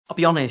I'll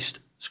be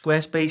honest,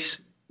 Squarespace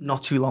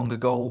not too long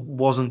ago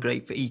wasn't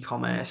great for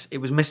e-commerce. It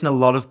was missing a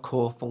lot of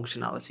core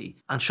functionality,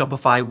 and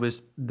Shopify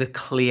was the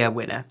clear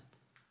winner.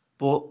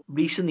 But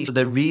recently,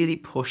 they're really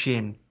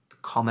pushing the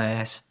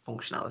commerce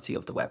functionality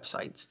of the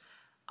websites.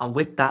 And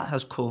with that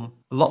has come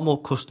a lot more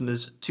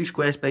customers to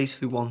Squarespace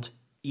who want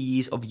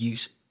ease of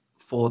use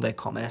for their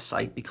commerce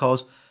site,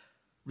 because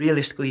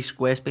realistically,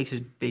 Squarespace's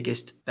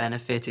biggest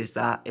benefit is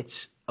that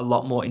it's a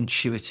lot more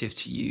intuitive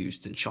to use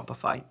than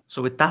Shopify.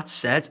 So with that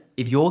said,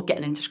 if you're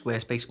getting into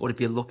Squarespace, or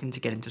if you're looking to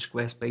get into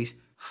Squarespace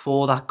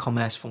for that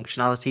commerce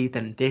functionality,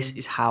 then this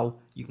is how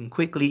you can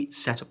quickly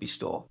set up your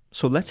store.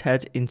 So let's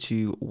head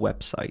into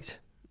website,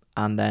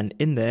 and then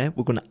in there,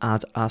 we're going to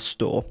add our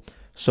store.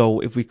 So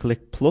if we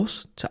click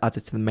plus to add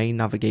it to the main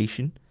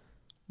navigation,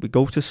 we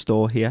go to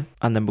store here,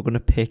 and then we're going to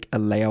pick a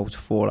layout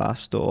for our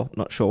store.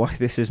 Not sure why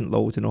this isn't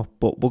loading up,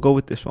 but we'll go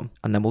with this one.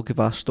 And then we'll give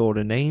our store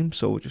a name.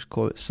 So we'll just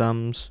call it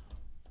Sam's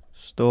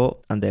Store.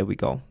 And there we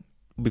go.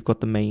 We've got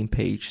the main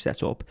page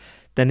set up.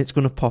 Then it's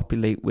going to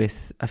populate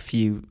with a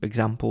few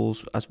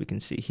examples, as we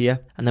can see here.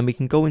 And then we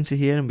can go into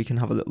here and we can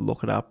have a little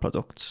look at our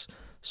products.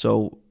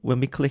 So when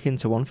we click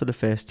into one for the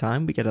first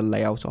time, we get a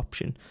layout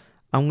option.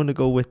 I'm going to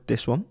go with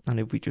this one. And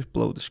if we just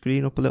blow the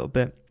screen up a little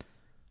bit,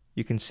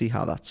 you can see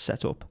how that's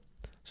set up.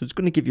 So it's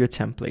going to give you a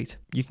template.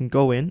 You can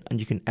go in and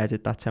you can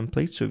edit that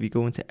template. So if you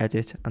go into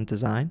edit and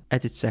design,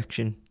 edit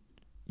section,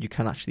 you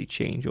can actually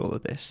change all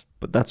of this.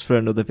 But that's for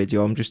another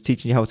video. I'm just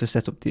teaching you how to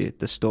set up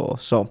the store.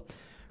 So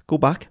go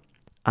back,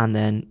 and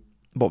then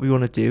what we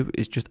want to do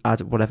is just add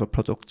whatever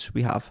products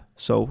we have.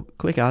 So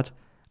click add,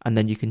 and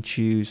then you can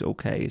choose,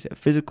 okay, is it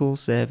physical,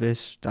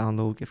 service,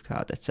 download, gift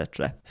card,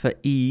 etc. For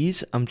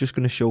ease, I'm just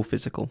going to show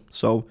physical.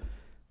 So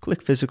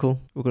click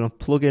physical, we're going to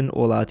plug in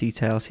all our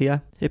details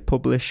here, hit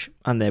publish,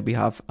 and there we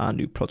have our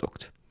new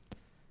product.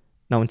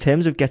 Now in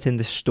terms of getting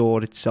the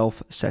store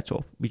itself set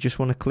up, we just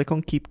want to click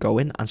on keep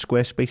going, and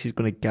Squarespace is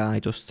going to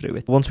guide us through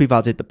it. Once we've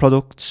added the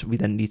products, we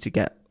then need to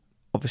get,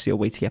 obviously, a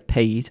way to get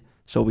paid.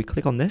 So we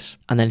click on this,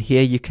 and then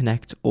here you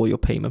connect all your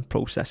payment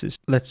processes.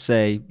 Let's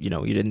say,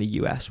 you're in the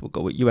US, we'll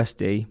go with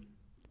USD,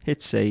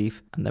 hit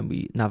save, and then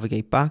we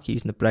navigate back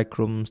using the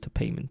breadcrumbs to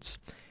payments.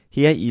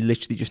 Here you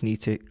literally just need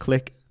to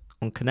click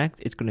on connect.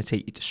 It's going to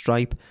take you to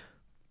Stripe,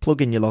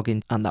 plug in your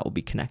login, and that will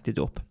be connected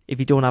up. If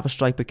you don't have a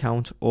Stripe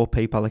account or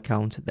PayPal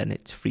account, then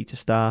it's free to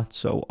start.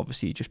 So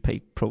obviously you just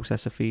pay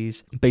processor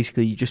fees.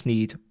 Basically, you just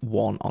need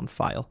one on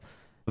file.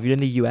 If you're in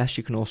the US,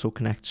 you can also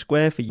connect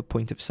Square for your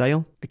point of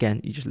sale.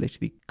 Again, you just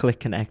literally click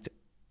connect,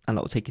 and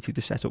that will take you through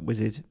the setup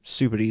wizard.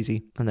 Super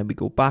easy. And then we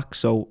go back.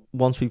 So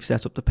once we've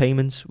set up the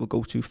payments, we'll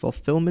go to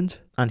fulfillment,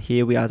 and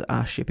here we add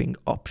our shipping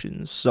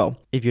options. So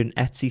if you're an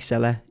Etsy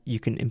seller, you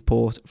can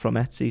import from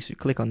Etsy. So you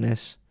click on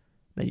this,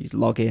 then you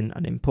log in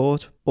and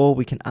import, or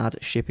we can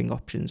add shipping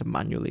options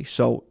manually.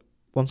 So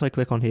once I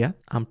click on here,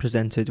 I'm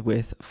presented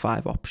with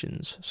 5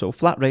 options. So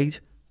flat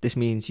rate, this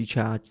means you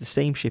charge the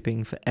same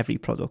shipping for every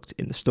product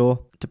in the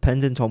store,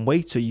 dependent on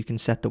weight, so you can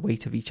set the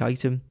weight of each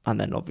item. And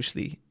then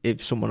obviously,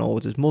 if someone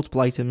orders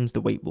multiple items,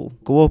 the weight will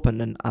go up, and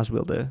then as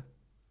will the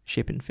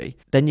shipping fee.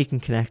 Then you can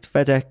connect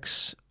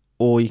FedEx,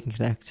 or you can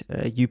connect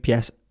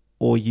UPS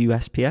or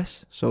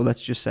USPS. So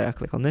let's just say I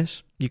click on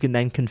this. You can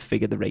then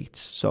configure the rates.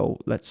 So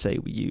let's say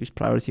we use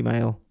priority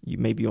mail.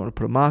 Maybe you want to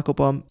put a markup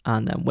on,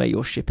 and then where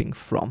you're shipping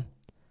from.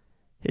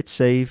 Hit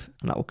save,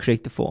 and that will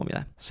create the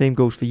formula. Same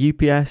goes for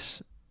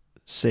UPS.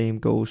 Same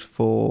goes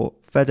for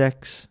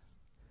FedEx.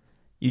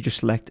 You just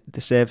select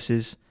the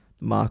services,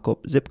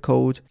 markup, zip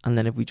code, and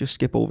then if we just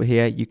skip over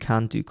here, you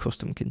can do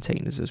custom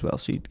containers as well.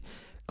 So you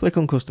click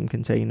on custom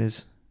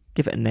containers,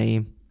 give it a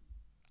name,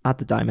 add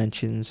the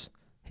dimensions,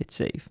 hit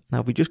save.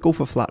 Now if we just go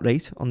for flat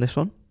rate on this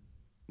one,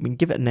 we can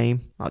give it a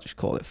name. I'll just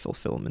call it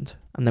fulfillment,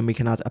 and then we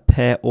can add a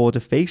per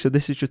order fee. So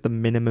this is just the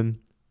minimum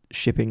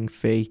shipping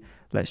fee.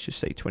 Let's just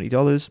say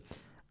 $20.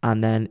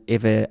 And then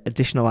if an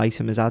additional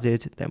item is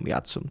added, then we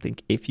add something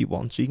if you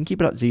want. So you can keep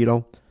it at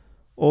 0,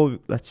 or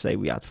let's say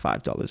we add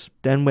 $5.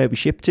 Then where we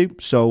ship to,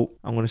 so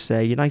I'm going to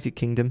say United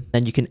Kingdom.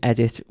 Then you can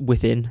edit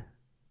within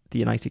the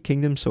United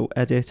Kingdom. So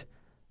edit,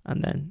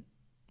 and then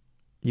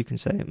you can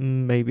say,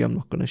 maybe I'm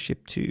not going to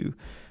ship to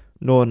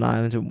Northern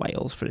Ireland and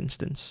Wales, for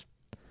instance.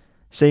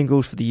 Same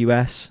goes for the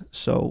US.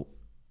 So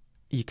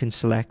you can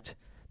select,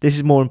 this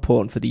is more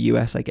important for the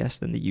US, I guess,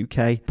 than the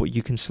UK, but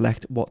you can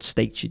select what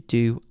states you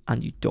do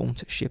and you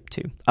don't ship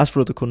to. As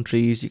for other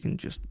countries, you can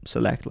just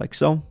select like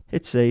so,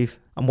 hit save,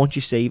 and once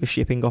you save a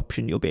shipping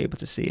option, you'll be able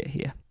to see it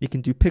here. You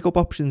can do pickup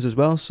options as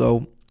well,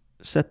 so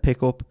set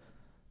pickup,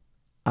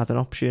 add an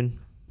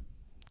option,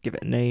 give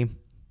it a name,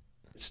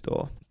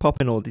 store. Pop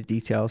in all the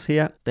details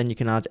here, then you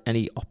can add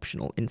any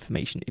optional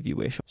information if you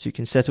wish. So you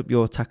can set up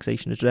your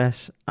taxation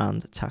address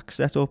and tax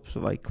setup.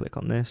 So if I click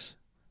on this,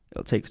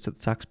 it'll take us to the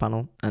tax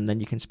panel, and then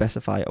you can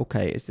specify,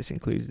 okay, is this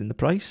included in the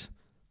price?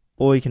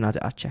 Or you can add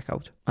it at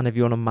checkout. And if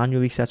you want to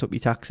manually set up your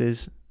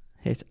taxes,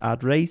 hit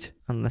add rate,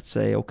 and let's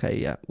say, okay,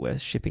 yeah, we're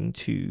shipping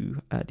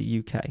to the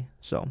UK.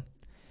 So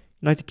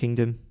United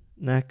Kingdom,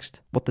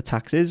 next, what the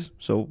tax is.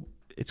 So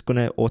it's going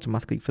to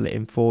automatically fill it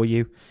in for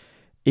you.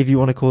 If you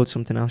want to call it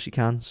something else, you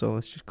can. So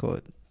let's just call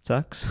it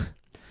tax.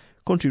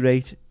 Country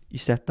rate, you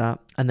set that.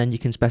 And then you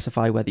can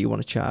specify whether you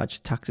want to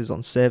charge taxes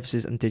on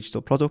services and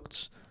digital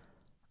products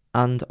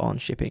and on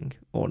shipping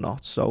or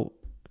not. So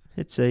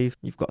hit save.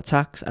 You've got a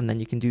tax, and then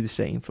you can do the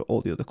same for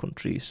all the other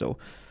countries. So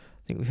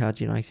I think we had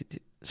United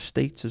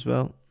States as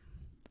well.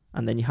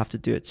 And then you have to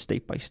do it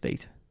state by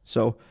state.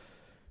 So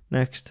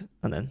next,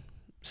 and then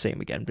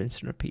same again, rinse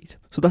and repeat.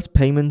 So that's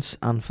payments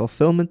and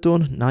fulfillment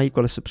done. Now you've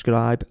got to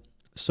subscribe.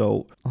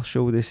 So I'll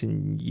show this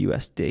in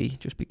USD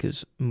just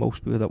because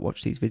most people that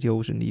watch these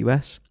videos are in the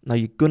US. Now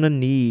you're going to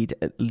need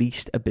at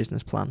least a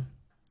business plan.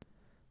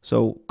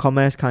 So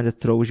commerce kind of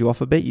throws you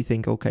off a bit. You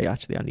think, okay,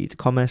 actually I need a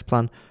commerce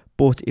plan.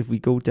 But if we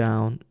go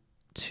down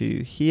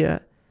to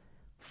here,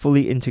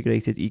 fully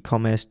integrated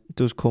e-commerce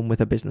does come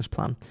with a business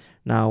plan.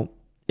 Now,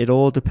 it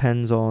all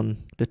depends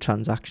on the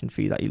transaction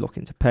fee that you're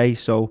looking to pay.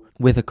 So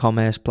with a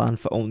commerce plan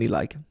for only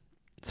like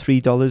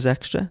 $3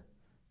 extra,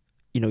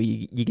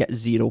 you get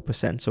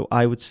 0%. So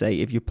I would say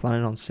if you're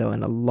planning on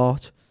selling a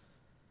lot,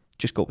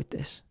 just go with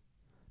this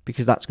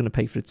because that's going to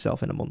pay for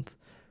itself in a month.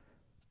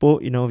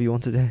 But if you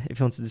wanted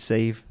to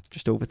save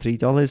just over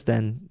 $3,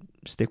 then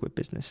stick with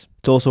business.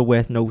 It's also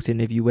worth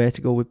noting if you were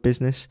to go with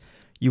business,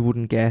 you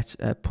wouldn't get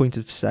a point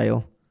of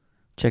sale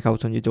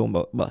checkout on your door.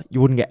 Well, you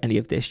wouldn't get any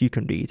of this. You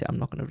can read it. I'm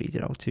not going to read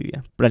it out to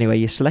you. But anyway,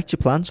 you select your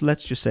plan. So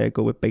let's just say I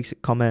go with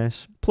basic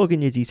commerce, plug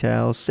in your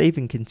details, save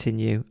and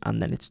continue,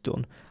 and then it's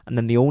done. And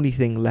then the only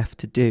thing left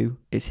to do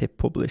is hit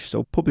publish.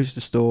 So publish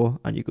the store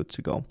and you're good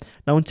to go.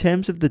 Now, in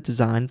terms of the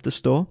design of the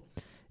store,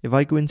 if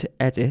I go into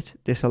edit,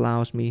 this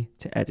allows me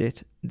to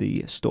edit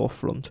the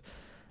storefront.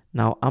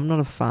 Now, I'm not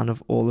a fan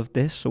of all of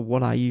this, so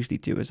what I usually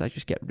do is I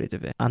just get rid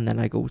of it. And then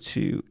I go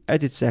to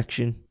edit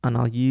section, and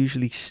I'll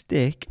usually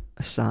stick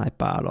a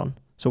sidebar on.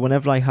 So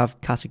whenever I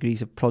have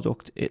categories of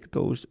product, it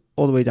goes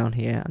all the way down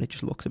here, and it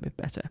just looks a bit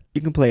better.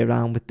 You can play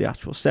around with the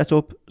actual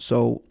setup.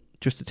 So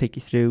just to take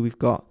you through, we've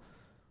got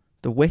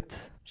the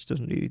width, which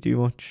doesn't really do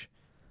much.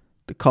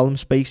 The column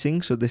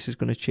spacing, so this is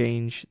going to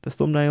change the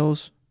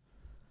thumbnails.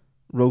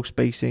 Row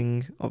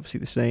spacing, obviously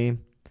the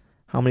same.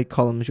 How many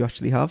columns you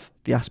actually have,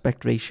 the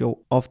aspect ratio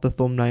of the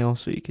thumbnail,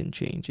 so you can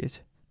change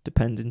it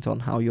dependent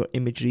on how your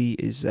imagery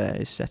is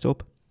set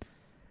up.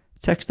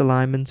 Text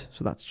alignment,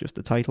 so that's just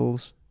the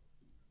titles,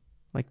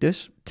 like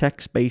this.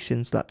 Text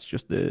spacing, so that's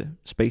just the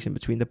spacing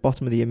between the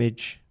bottom of the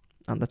image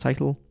and the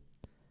title.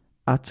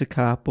 Add to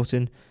cart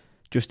button,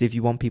 just if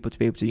you want people to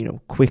be able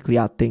to, quickly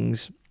add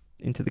things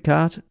into the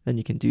cart, then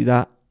you can do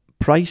that.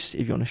 Price,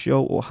 if you want to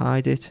show or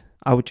hide it,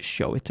 I would just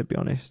show it, to be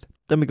honest.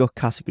 Then we got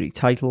category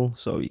title,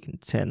 so you can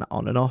turn that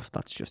on and off.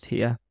 That's just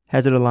here.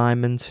 Header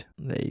alignment,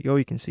 there you go.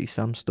 You can see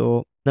Sam's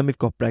store. Then we've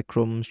got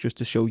breadcrumbs just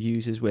to show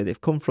users where they've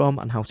come from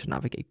and how to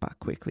navigate back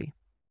quickly.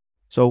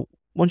 So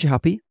once you're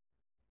happy,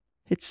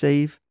 hit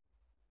save,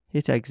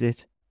 hit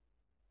exit,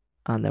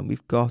 and then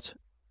we've got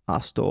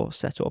our store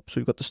set up. So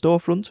we've got the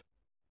storefront.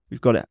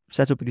 We've got it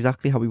set up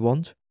exactly how we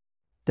want.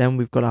 Then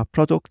we've got our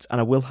products,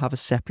 and I will have a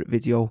separate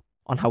video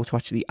on how to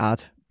actually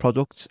add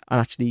products and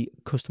actually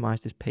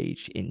customize this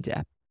page in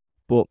depth.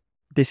 But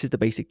this is the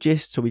basic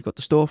gist. So we've got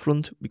the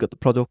storefront, we've got the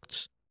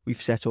products,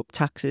 we've set up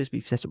taxes,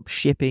 we've set up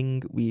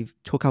shipping, we've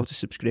took out a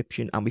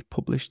subscription, and we've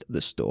published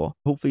the store.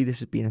 Hopefully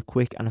this has been a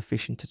quick and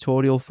efficient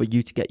tutorial for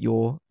you to get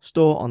your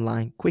store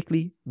online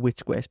quickly with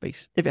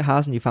Squarespace. If it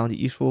has and you found it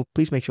useful,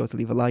 please make sure to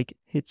leave a like,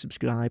 hit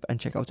subscribe, and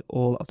check out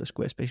all of the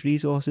Squarespace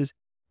resources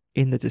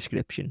in the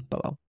description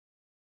below.